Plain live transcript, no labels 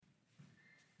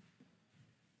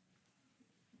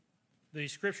The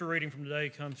scripture reading from today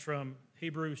comes from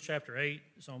Hebrews chapter 8.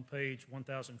 It's on page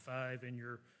 1005 in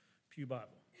your Pew Bible.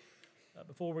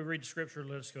 Before we read the scripture,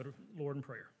 let us go to Lord in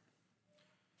prayer.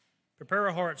 Prepare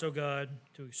our hearts, O God,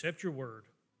 to accept your word.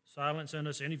 Silence in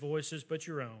us any voices but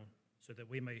your own, so that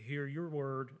we may hear your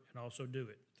word and also do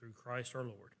it, through Christ our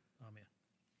Lord. Amen.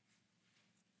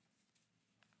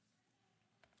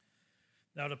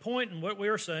 Now, the point in what we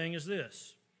are saying is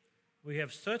this. We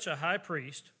have such a high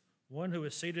priest, one who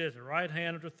is seated at the right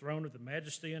hand of the throne of the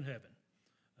majesty in heaven,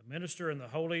 a minister in the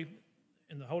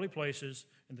holy places,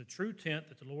 in the true tent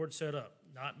that the Lord set up,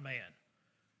 not man.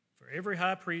 For every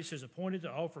high priest is appointed to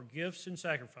offer gifts and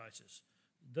sacrifices.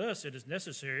 Thus it is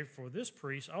necessary for this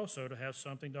priest also to have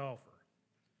something to offer.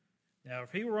 Now,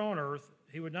 if he were on earth,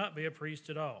 he would not be a priest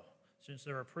at all, since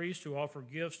there are priests who offer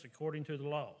gifts according to the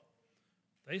law.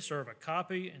 They serve a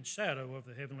copy and shadow of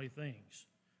the heavenly things.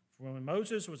 For when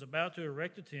Moses was about to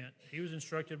erect the tent, he was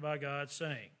instructed by God,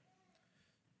 saying,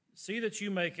 "See that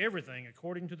you make everything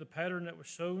according to the pattern that was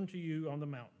shown to you on the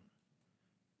mountain."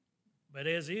 But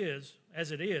as it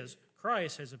is,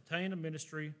 Christ has obtained a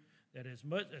ministry that is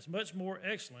much more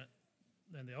excellent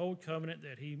than the old covenant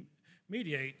that he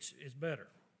mediates is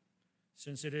better,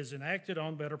 since it is enacted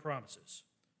on better promises.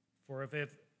 For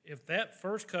if that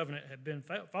first covenant had been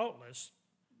faultless,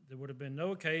 there would have been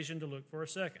no occasion to look for a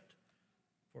second.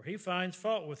 For he finds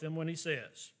fault with them when he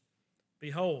says,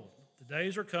 "Behold, the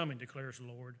days are coming, declares the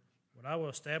Lord, when I will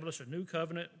establish a new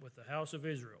covenant with the house of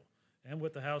Israel and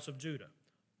with the house of Judah,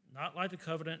 not like the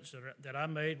covenants that I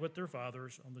made with their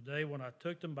fathers on the day when I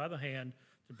took them by the hand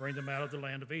to bring them out of the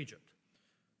land of Egypt.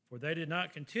 For they did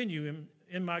not continue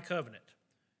in my covenant,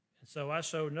 and so I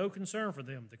showed no concern for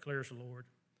them, declares the Lord.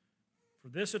 For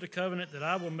this is the covenant that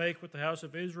I will make with the house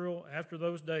of Israel after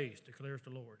those days, declares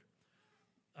the Lord.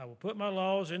 I will put my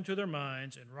laws into their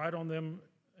minds and write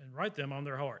them on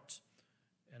their hearts.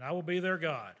 And I will be their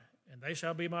God, and they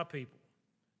shall be my people.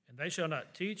 And they shall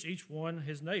not teach each one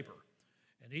his neighbor,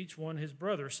 and each one his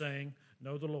brother, saying,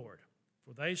 Know the Lord.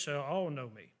 For they shall all know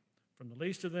me, from the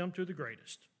least of them to the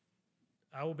greatest.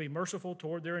 I will be merciful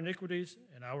toward their iniquities,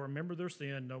 and I will remember their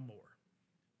sin no more.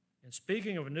 And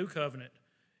speaking of a new covenant,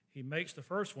 he makes the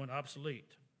first one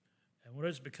obsolete. And what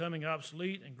is becoming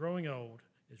obsolete and growing old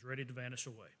is ready to vanish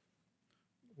away.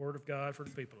 Word of God for the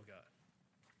people of God.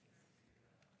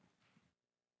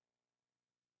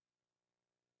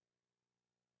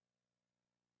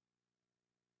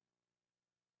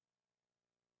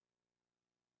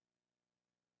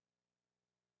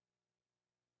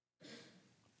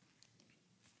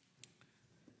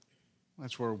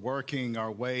 As we're working our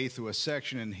way through a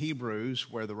section in Hebrews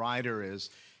where the writer is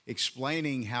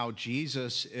explaining how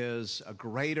Jesus is a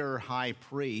greater high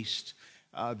priest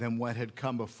than what had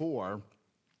come before,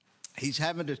 he's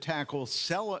having to tackle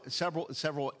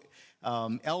several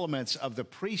elements of the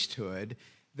priesthood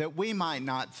that we might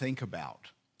not think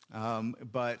about.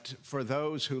 But for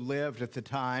those who lived at the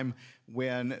time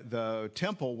when the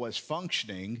temple was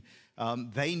functioning,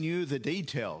 they knew the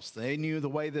details. They knew the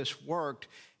way this worked.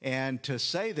 And to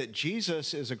say that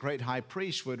Jesus is a great high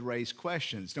priest would raise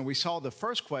questions. Now, we saw the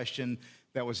first question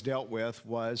that was dealt with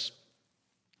was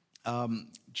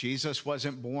Jesus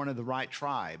wasn't born of the right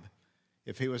tribe.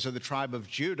 If he was of the tribe of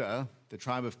Judah, the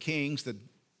tribe of kings,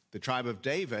 the tribe of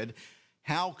David,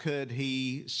 how could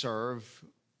he serve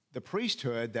the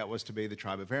priesthood that was to be the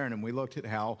tribe of Aaron? And we looked at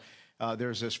how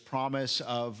there's this promise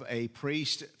of a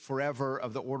priest forever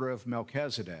of the order of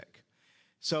Melchizedek.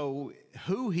 So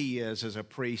who he is as a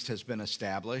priest has been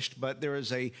established, but there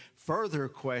is a further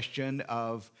question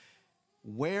of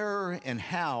where and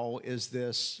how is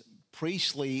this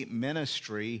priestly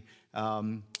ministry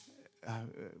done?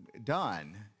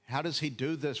 How does he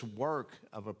do this work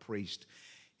of a priest?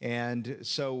 And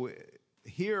so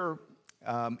here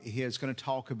he is going to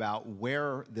talk about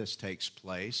where this takes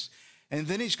place, and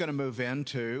then he's going to move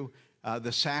into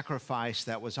the sacrifice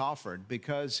that was offered,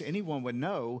 because anyone would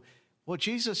know, well,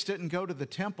 Jesus didn't go to the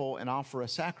temple and offer a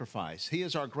sacrifice. He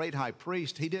is our great high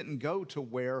priest. He didn't go to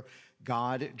where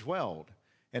God dwelled.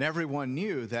 And everyone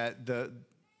knew that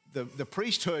the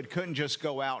priesthood couldn't just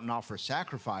go out and offer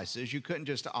sacrifices. You couldn't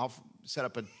just set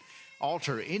up an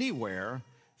altar anywhere.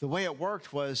 The way it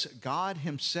worked was God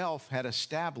himself had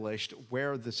established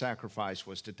where the sacrifice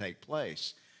was to take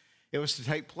place. It was to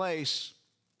take place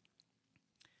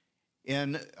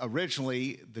in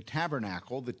originally the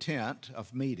tabernacle, the tent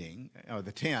of meeting, or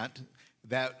the tent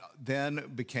that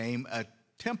then became a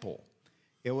temple.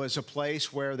 It was a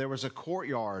place where there was a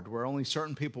courtyard where only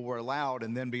certain people were allowed,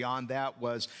 and then beyond that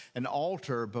was an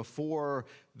altar before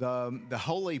the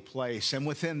holy place, and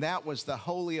within that was the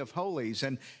Holy of Holies.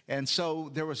 And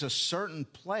so there was a certain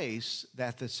place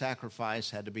that the sacrifice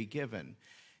had to be given.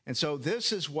 And so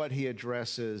this is what he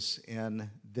addresses in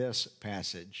this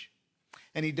passage.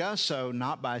 And he does so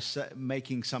not by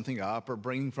making something up or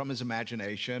bringing from his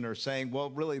imagination or saying, well,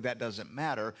 really that doesn't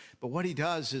matter. But what he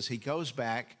does is he goes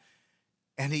back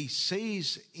and he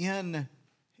sees in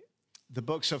the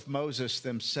books of Moses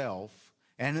themselves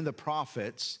and in the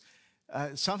prophets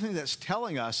something that's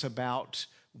telling us about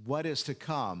what is to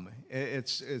come.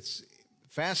 It's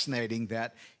fascinating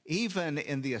that even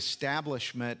in the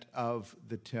establishment of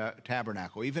the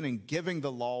tabernacle, even in giving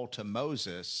the law to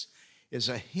Moses, is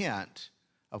a hint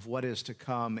of what is to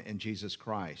come in Jesus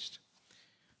Christ.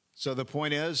 So the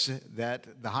point is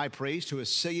that the high priest, who is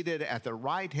seated at the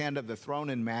right hand of the throne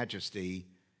in majesty,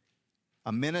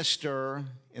 a minister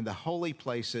in the holy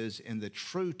places in the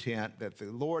true tent that the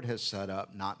Lord has set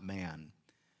up, not man.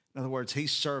 In other words,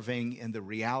 he's serving in the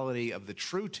reality of the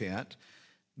true tent,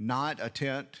 not a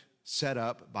tent set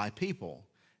up by people,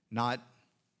 not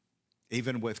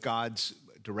even with God's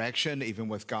direction, even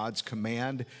with God's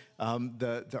command.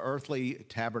 The earthly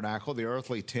tabernacle, the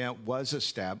earthly tent was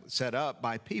set up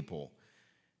by people.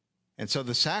 And so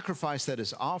the sacrifice that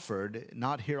is offered,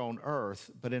 not here on earth,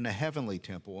 but in a heavenly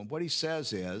temple. And what he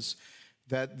says is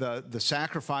that the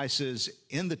sacrifices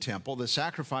in the temple, the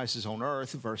sacrifices on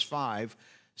earth, verse 5,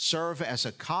 serve as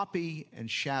a copy and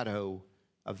shadow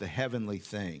of the heavenly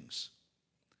things.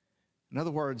 In other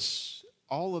words,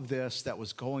 all of this that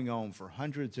was going on for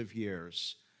hundreds of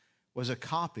years was a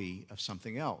copy of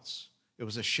something else. It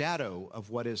was a shadow of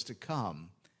what is to come.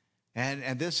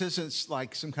 And this isn't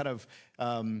like some kind of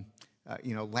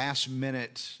last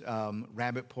minute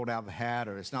rabbit pulled out of the hat,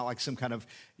 or it's not like some kind of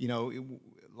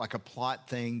like a plot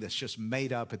thing that's just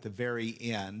made up at the very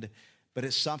end, but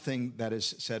it's something that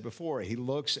is said before. He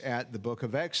looks at the book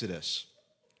of Exodus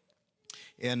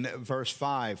in verse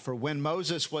 5. For when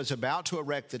Moses was about to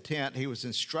erect the tent, he was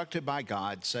instructed by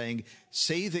God, saying,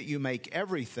 see that you make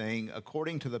everything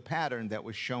according to the pattern that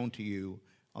was shown to you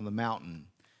on the mountain.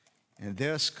 And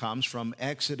this comes from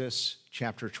Exodus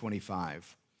chapter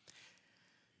 25.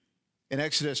 In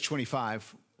Exodus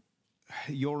 25,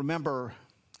 you'll remember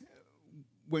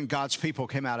when God's people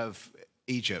came out of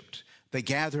Egypt, they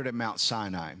gathered at Mount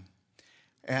Sinai.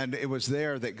 And it was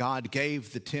there that God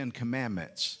gave the 10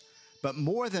 commandments. But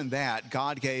more than that,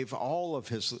 God gave all of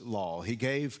his law. He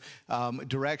gave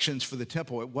directions for the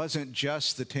temple. It wasn't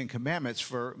just the 10 commandments,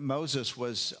 for Moses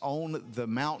was on the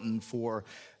mountain for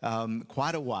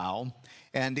quite a while.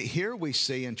 And here we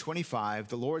see in 25,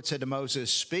 the Lord said to Moses,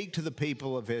 speak to the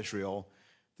people of Israel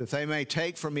that they may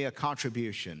take from me a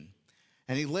contribution.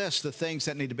 And he lists the things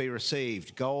that need to be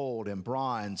received: gold and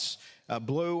bronze,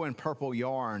 blue and purple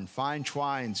yarn, fine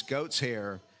twines, goat's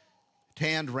hair,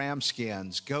 tanned ram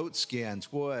skins, goat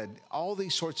skins, wood, all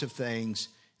these sorts of things.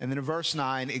 And then in verse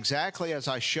 9, exactly as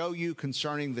I show you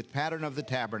concerning the pattern of the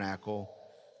tabernacle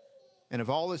and of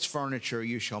all its furniture,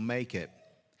 you shall make it.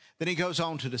 Then he goes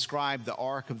on to describe the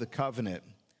Ark of the Covenant,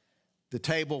 the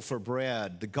table for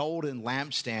bread, the golden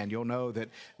lampstand, you'll know that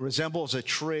resembles a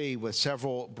tree with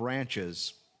several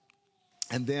branches.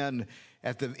 And then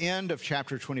at the end of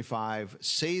chapter 25,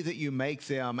 see that you make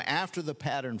them after the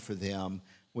pattern for them,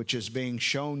 which is being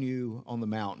shown you on the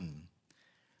mountain.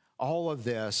 All of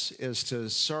this is to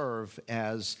serve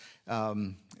as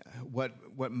what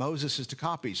Moses is to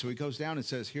copy. So he goes down and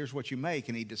says, here's what you make.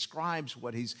 And he describes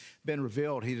what he's been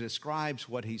revealed. He describes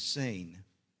what he's seen.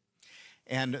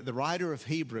 And the writer of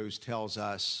Hebrews tells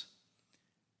us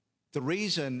the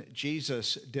reason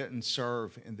Jesus didn't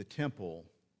serve in the temple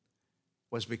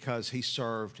was because he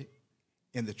served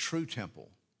in the true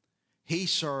temple. He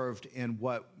served in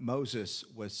what Moses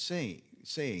was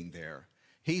seeing there.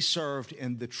 He served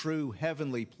in the true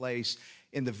heavenly place,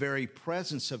 in the very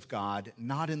presence of God,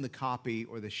 not in the copy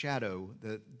or the shadow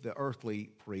that the earthly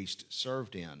priest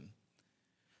served in.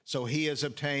 So he has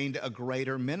obtained a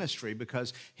greater ministry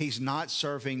because he's not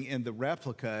serving in the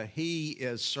replica. He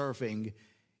is serving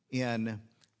in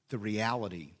the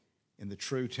reality, in the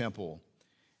true temple.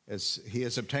 As he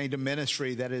has obtained a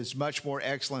ministry that is much more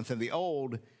excellent than the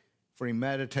old, for he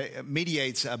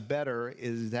mediates a better,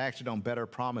 is acted on better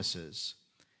promises.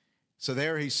 So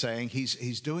there he's saying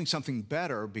he's doing something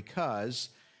better because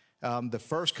the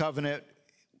first covenant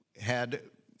had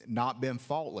not been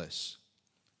faultless.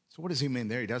 So what does he mean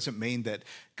there? He doesn't mean that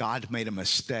God made a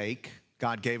mistake.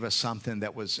 God gave us something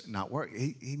that was not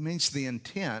working. He means the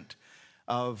intent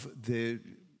of the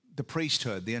the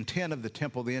priesthood, the intent of the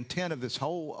temple, the intent of this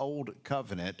whole old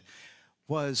covenant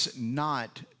was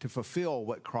not to fulfill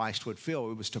what Christ would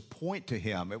fill. It was to point to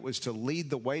him. It was to lead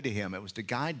the way to him. It was to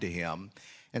guide to him.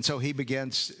 And so he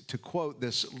begins to quote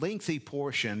this lengthy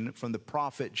portion from the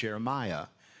prophet Jeremiah.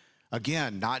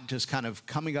 Again, not just kind of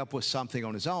coming up with something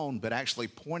on his own, but actually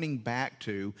pointing back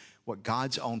to what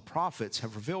God's own prophets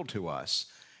have revealed to us.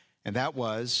 And that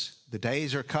was, the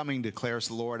days are coming, declares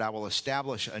the Lord, I will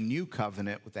establish a new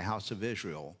covenant with the house of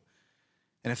Israel.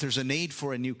 And if there's a need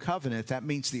for a new covenant, that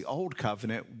means the old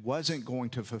covenant wasn't going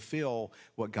to fulfill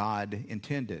what God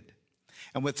intended.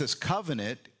 And with this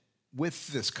covenant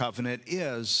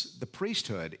is the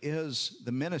priesthood, is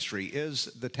the ministry, is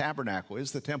the tabernacle,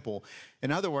 is the temple.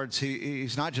 In other words,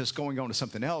 he's not just going on to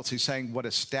something else. He's saying what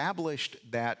established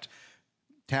that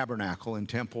tabernacle and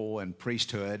temple and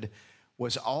priesthood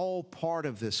was all part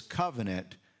of this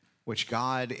covenant which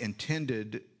God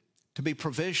intended to be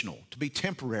provisional, to be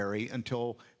temporary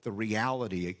until the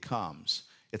reality comes.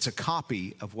 It's a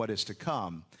copy of what is to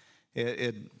come.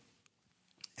 And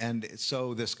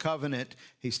so this covenant,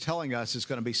 he's telling us, is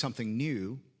going to be something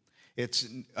new. It's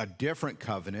a different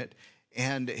covenant.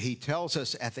 And he tells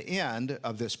us at the end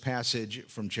of this passage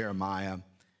from Jeremiah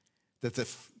that the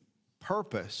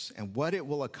purpose and what it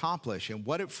will accomplish and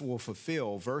what it will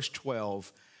fulfill, verse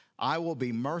 12, I will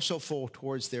be merciful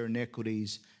towards their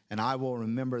iniquities and I will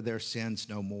remember their sins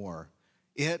no more.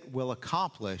 It will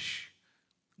accomplish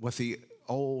what the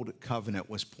old covenant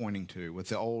was pointing to, what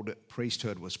the old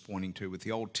priesthood was pointing to, what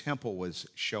the old temple was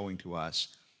showing to us.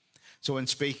 So in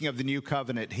speaking of the new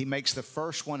covenant, he makes the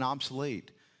first one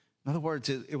obsolete. In other words,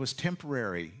 it was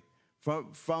temporary.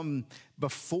 From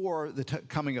before the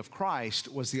coming of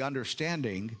Christ was the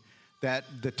understanding that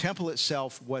the temple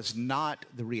itself was not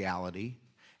the reality,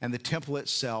 and the temple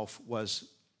itself was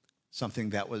something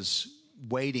that was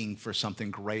waiting for something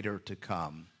greater to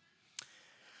come.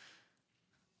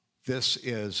 This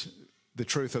is the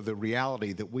truth of the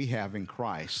reality that we have in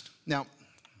Christ. Now,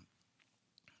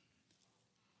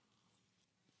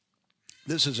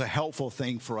 this is a helpful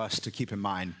thing for us to keep in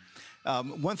mind.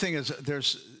 One thing is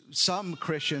there's some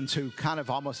Christians who kind of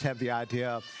almost have the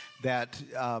idea that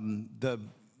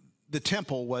the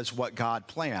temple was what God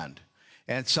planned.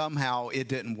 And somehow it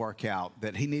didn't work out,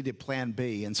 that he needed plan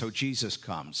B, and so Jesus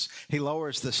comes. He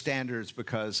lowers the standards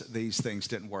because these things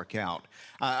didn't work out.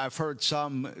 I've heard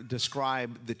some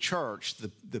describe the church,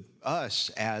 us,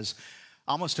 as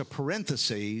almost a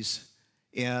parenthesis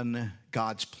in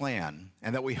God's plan,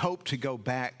 and that we hope to go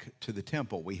back to the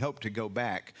temple. We hope to go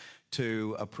back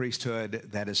to a priesthood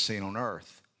that is seen on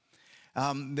earth.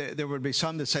 There would be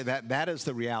some that say that is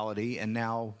the reality, and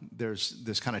now there's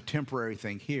this kind of temporary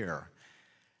thing here.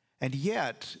 And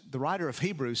yet, the writer of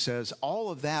Hebrews says all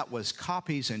of that was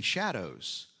copies and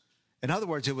shadows. In other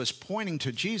words, it was pointing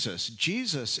to Jesus.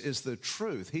 Jesus is the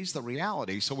truth. He's the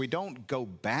reality. So we don't go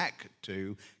back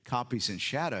to copies and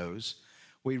shadows.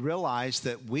 We realize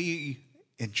that we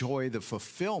enjoy the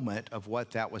fulfillment of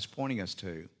what that was pointing us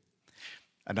to.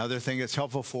 Another thing that's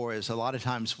helpful for is a lot of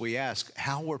times we ask,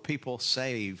 how were people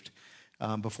saved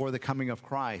before the coming of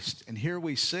Christ? And here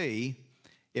we see,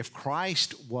 if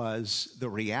Christ was the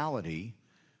reality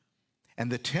and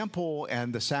the temple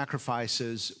and the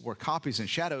sacrifices were copies and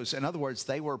shadows, in other words,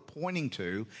 they were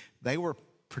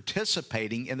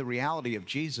participating in the reality of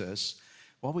Jesus,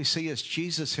 what we see is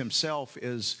Jesus himself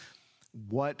is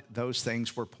what those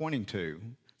things were pointing to.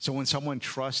 So when someone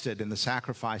trusted in the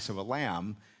sacrifice of a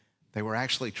lamb, they were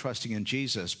actually trusting in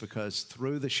Jesus, because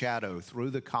through the shadow, through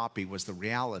the copy, was the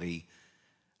reality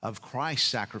of Christ's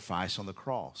sacrifice on the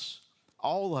cross.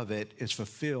 All of it is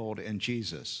fulfilled in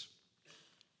Jesus.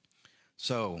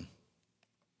 So,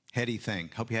 heady thing.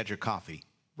 Hope you had your coffee.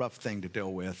 Rough thing to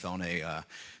deal with on a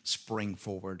spring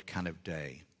forward kind of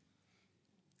day.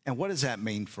 And what does that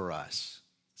mean for us?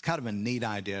 It's kind of a neat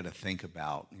idea to think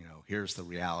about. Here's the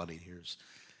reality.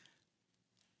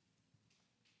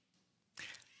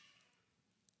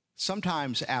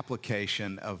 Sometimes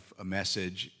application of a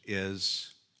message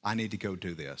is, I need to go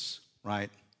do this, right?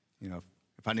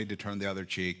 If I need to turn the other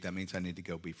cheek, that means I need to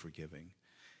go be forgiving.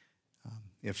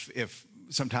 If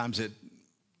sometimes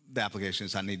the application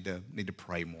is I need to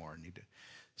pray more.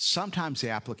 Sometimes the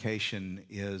application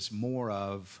is more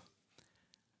of,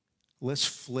 let's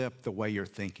flip the way you're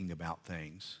thinking about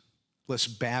things. Let's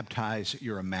baptize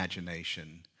your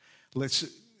imagination. Let's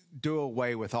do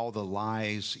away with all the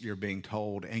lies you're being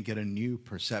told and get a new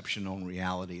perception on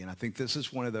reality. And I think this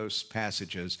is one of those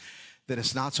passages that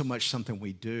it's not so much something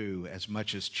we do as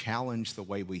much as challenge the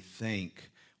way we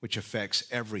think, which affects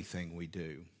everything we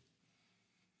do.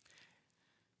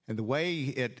 And the way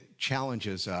it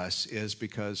challenges us is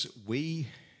because we,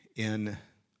 in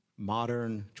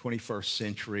modern 21st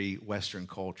century Western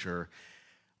culture,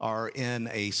 are in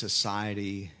a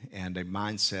society and a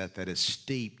mindset that is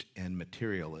steeped in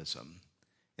materialism,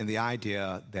 and the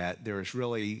idea that there is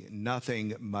really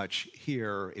nothing much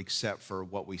here except for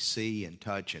what we see and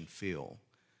touch and feel.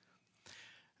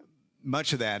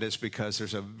 Much of that is because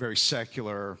there's a very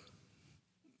secular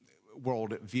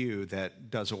world view that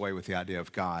does away with the idea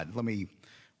of God. Let me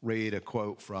read a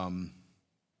quote from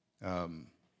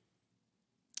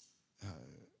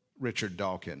Richard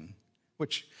Dawkins,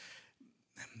 which,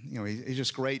 he's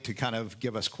just great to kind of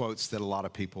give us quotes that a lot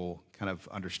of people kind of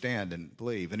understand and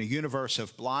believe. In a universe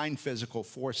of blind physical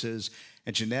forces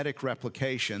and genetic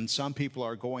replication, some people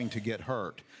are going to get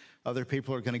hurt. Other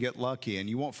people are going to get lucky, and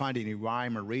you won't find any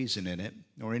rhyme or reason in it,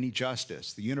 or any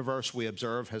justice. The universe we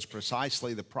observe has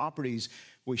precisely the properties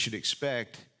we should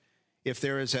expect if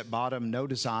there is at bottom no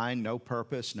design, no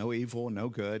purpose, no evil, no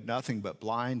good, nothing but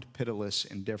blind, pitiless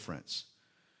indifference.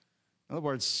 In other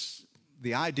words,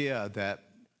 the idea that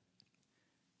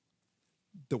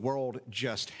the world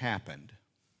just happened,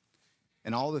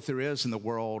 and all that there is in the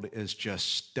world is just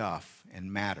stuff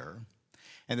and matter,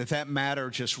 and that matter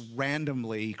just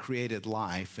randomly created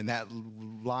life, and that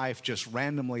life just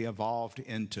randomly evolved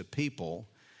into people,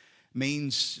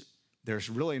 means there's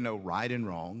really no right and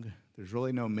wrong. There's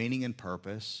really no meaning and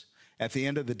purpose. At the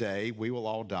end of the day, we will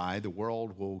all die.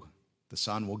 The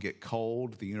sun will get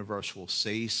cold. The universe will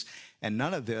cease. And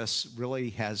none of this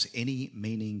really has any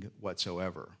meaning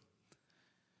whatsoever.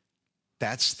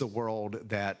 That's the world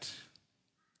that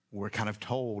we're kind of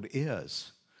told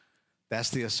is. That's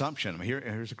the assumption.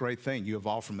 Here's a great thing. You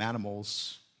evolved from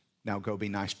animals, now go be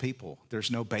nice people.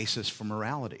 There's no basis for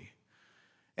morality.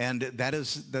 And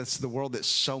that's the world that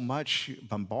so much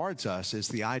bombards us, is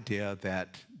the idea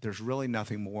that there's really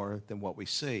nothing more than what we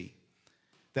see.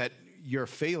 That your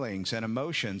feelings and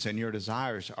emotions and your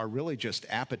desires are really just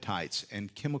appetites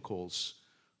and chemicals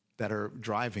that are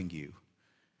driving you.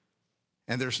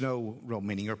 And there's no real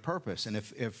meaning or purpose. And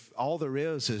if all there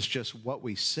is just what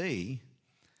we see,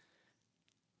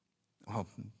 well,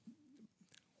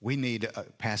 we need a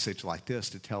passage like this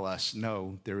to tell us,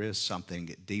 no, there is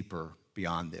something deeper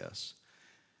beyond this.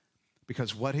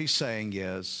 Because what he's saying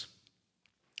is,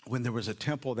 when there was a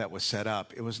temple that was set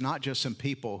up, it was not just some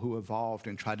people who evolved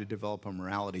and tried to develop a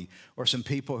morality, or some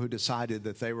people who decided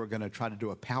that they were going to try to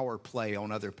do a power play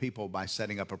on other people by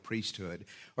setting up a priesthood,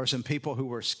 or some people who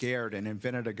were scared and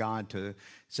invented a god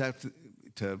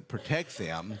to protect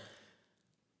them.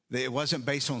 It wasn't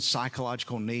based on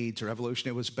psychological needs or evolution.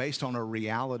 It was based on a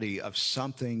reality of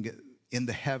something in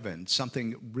the heavens,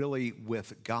 something really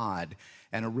with God,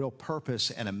 and a real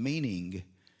purpose and a meaning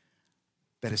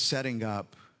that is setting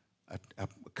up a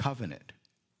covenant.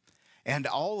 And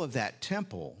all of that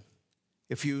temple,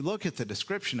 if you look at the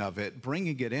description of it,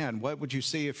 bringing it in, what would you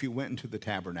see if you went into the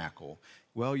tabernacle?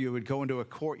 Well, you would go into a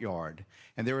courtyard,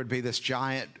 and there would be this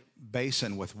giant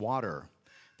basin with water.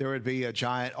 There would be a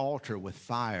giant altar with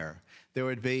fire. There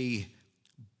would be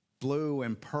blue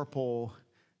and purple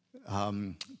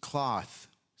cloth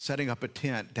setting up a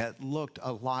tent that looked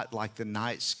a lot like the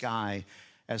night sky,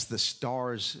 as the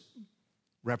stars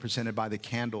represented by the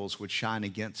candles would shine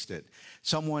against it.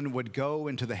 Someone would go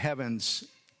into the heavens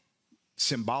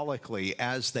symbolically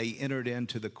as they entered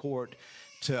into the court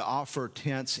to offer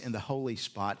tents in the holy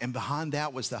spot. And behind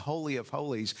that was the Holy of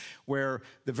Holies, where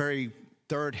the very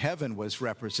third heaven was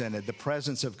represented, the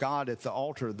presence of God at the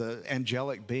altar, the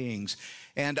angelic beings.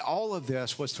 And all of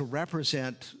this was to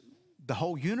represent the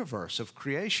whole universe of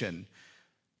creation.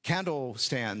 Candle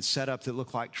stands set up that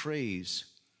look like trees.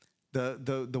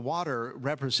 The water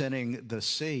representing the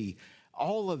sea.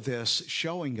 All of this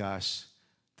showing us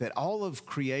that all of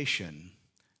creation,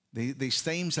 these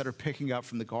themes that are picking up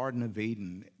from the Garden of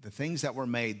Eden, the things that were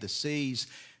made, the seas,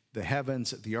 the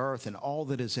heavens, the earth, and all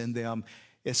that is in them,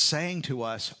 is saying to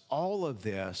us, all of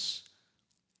this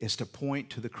is to point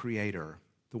to the Creator,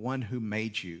 the one who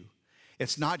made you.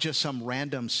 It's not just some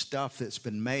random stuff that's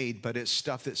been made, but it's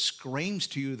stuff that screams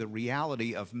to you the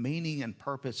reality of meaning and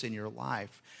purpose in your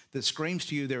life, that screams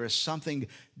to you there is something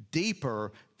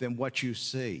deeper than what you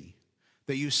see.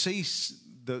 That you see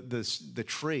the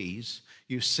trees,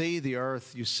 you see the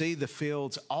earth, you see the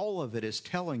fields, all of it is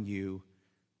telling you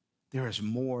there is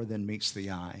more than meets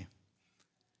the eye.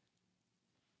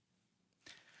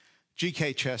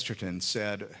 G.K. Chesterton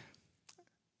said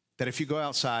that if you go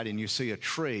outside and you see a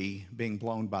tree being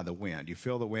blown by the wind, you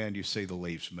feel the wind, you see the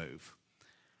leaves move.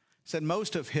 He said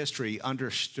most of history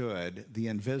understood the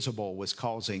invisible was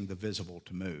causing the visible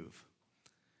to move.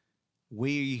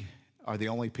 We are the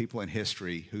only people in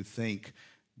history who think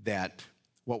that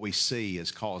what we see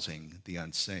is causing the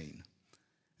unseen.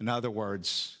 In other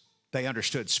words, they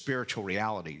understood spiritual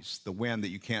realities, the wind that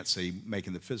you can't see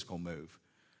making the physical move.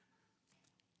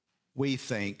 We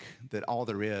think that all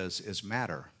there is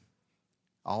matter.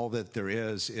 All that there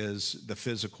is the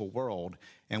physical world,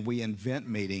 and we invent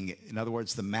meaning. In other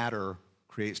words, the matter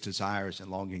creates desires and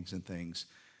longings and things.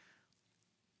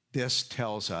 This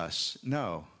tells us,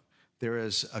 no, there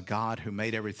is a God who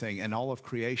made everything, and all of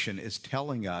creation is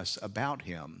telling us about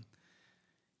him.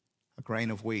 A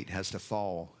grain of wheat has to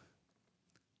fall,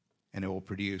 and it will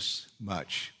produce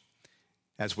much.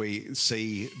 As we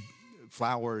see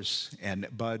flowers and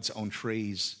buds on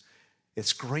trees, it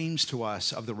screams to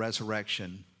us of the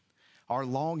resurrection. Our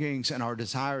longings and our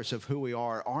desires of who we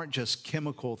are aren't just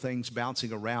chemical things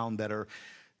bouncing around that are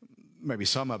maybe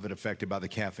some of it affected by the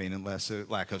caffeine and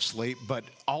lack of sleep, but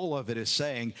all of it is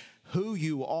saying who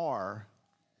you are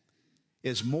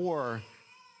is more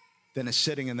than is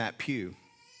sitting in that pew.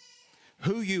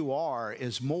 Who you are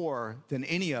is more than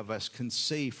any of us can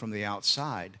see from the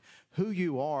outside. Who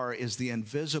you are is the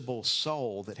invisible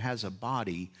soul that has a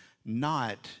body,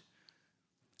 not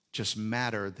just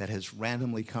matter that has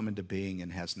randomly come into being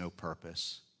and has no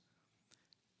purpose.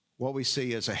 What we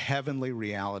see is a heavenly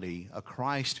reality, a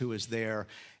Christ who is there,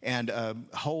 and a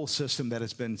whole system that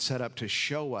has been set up to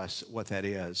show us what that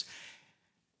is.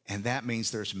 And that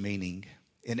means there's meaning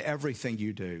in everything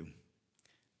you do.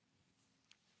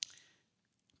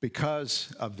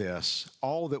 Because of this,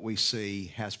 all that we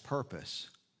see has purpose,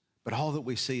 but all that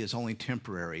we see is only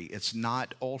temporary. It's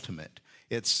not ultimate.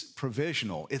 It's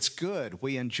provisional. It's good.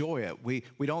 We enjoy it. We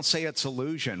don't say it's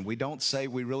illusion. We don't say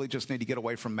we really just need to get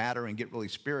away from matter and get really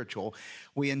spiritual.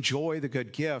 We enjoy the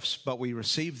good gifts, but we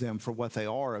receive them for what they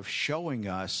are, of showing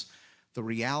us the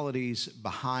realities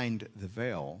behind the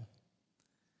veil.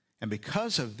 And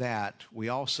because of that, we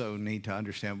also need to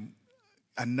understand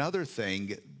another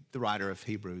thing the writer of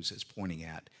Hebrews is pointing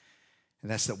at, and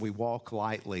that's that we walk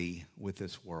lightly with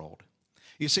this world.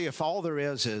 You see, if all there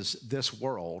is this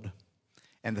world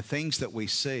and the things that we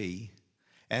see,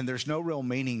 and there's no real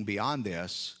meaning beyond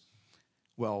this,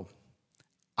 well,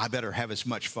 I better have as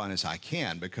much fun as I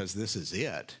can because this is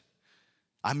it.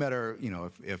 I better,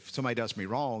 if somebody does me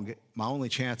wrong, my only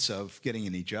chance of getting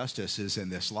any justice is in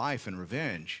this life and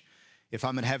revenge. If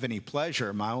I'm going to have any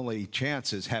pleasure, my only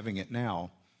chance is having it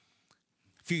now.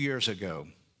 A few years ago,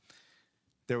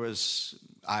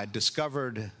 I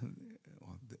discovered,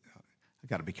 I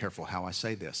got to be careful how I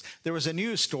say this. There was a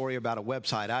news story about a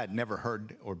website I had never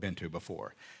heard or been to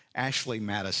before, Ashley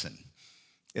Madison.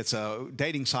 It's a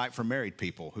dating site for married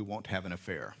people who want to have an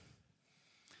affair.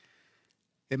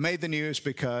 It made the news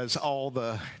because all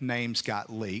the names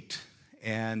got leaked,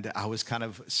 and I was kind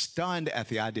of stunned at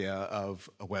the idea of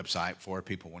a website for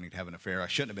people wanting to have an affair. I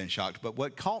shouldn't have been shocked, but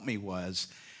what caught me was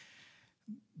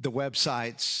the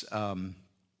website's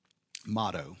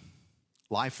motto: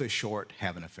 life is short,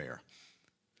 have an affair.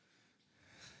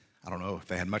 I don't know if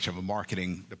they had much of a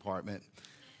marketing department.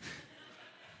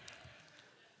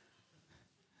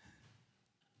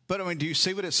 But do you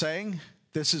see what it's saying?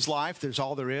 This is life. There's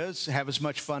all there is. Have as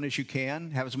much fun as you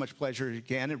can. Have as much pleasure as you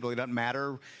can. It really doesn't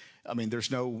matter. There's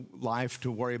no life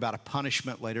to worry about a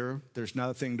punishment later. There's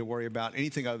nothing to worry about,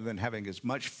 anything other than having as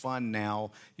much fun now.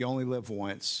 You only live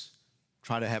once.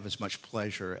 Try to have as much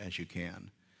pleasure as you can.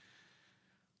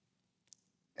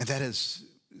 And that is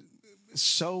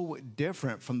so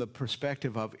different from the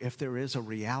perspective of, if there is a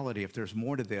reality, if there's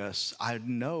more to this, I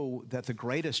know that the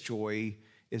greatest joy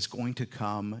is going to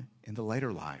come in the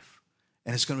later life.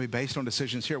 And it's going to be based on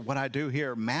decisions here. What I do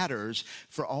here matters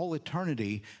for all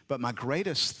eternity, but my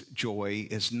greatest joy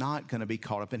is not going to be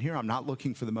caught up in here. I'm not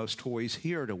looking for the most toys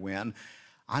here to win.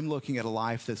 I'm looking at a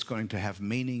life that's going to have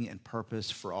meaning and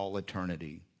purpose for all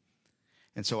eternity.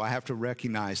 And so I have to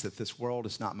recognize that this world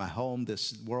is not my home.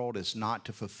 This world is not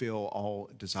to fulfill all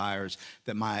desires,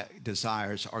 that my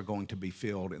desires are going to be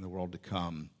filled in the world to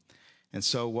come. And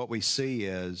so what we see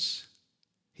is,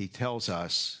 he tells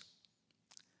us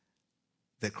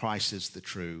that Christ is the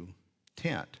true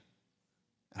tent.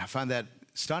 And I find that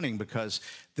stunning because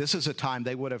this is a time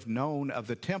they would have known of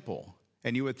the temple.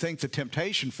 And you would think the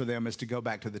temptation for them is to go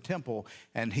back to the temple.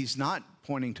 And he's not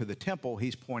pointing to the temple,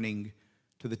 he's pointing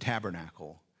to the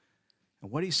tabernacle.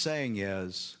 And what he's saying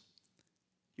is,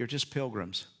 you're just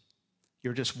pilgrims.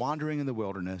 You're just wandering in the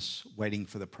wilderness, waiting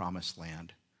for the promised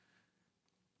land.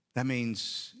 That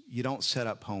means you don't set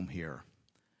up home here.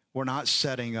 We're not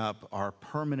setting up our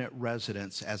permanent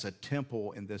residence as a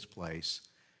temple in this place.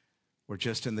 We're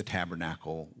just in the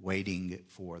tabernacle, waiting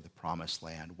for the promised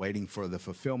land, waiting for the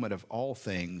fulfillment of all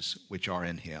things which are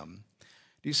in him.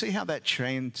 Do you see how that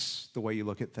changes the way you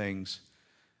look at things?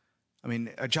 I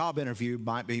mean, a job interview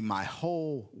might be my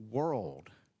whole world.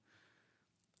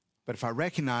 But if I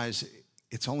recognize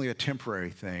it's only a temporary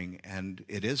thing and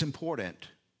it is important,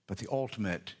 but the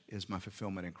ultimate is my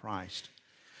fulfillment in Christ.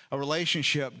 A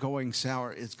relationship going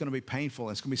sour, it's going to be painful.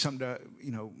 It's going to be something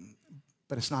to,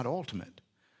 but it's not ultimate.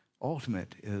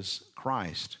 Ultimate is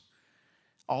Christ.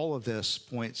 All of this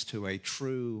points to a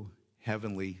true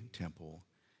heavenly temple.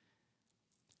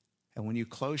 And when you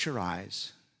close your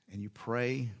eyes and you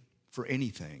pray for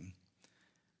anything,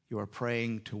 you are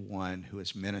praying to one who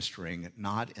is ministering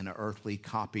not in an earthly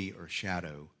copy or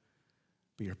shadow,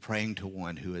 but you're praying to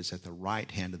one who is at the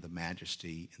right hand of the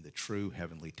majesty in the true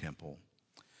heavenly temple.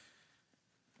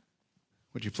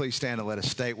 Would you please stand and let us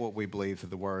state what we believe through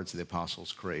the words of the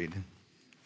Apostles' Creed?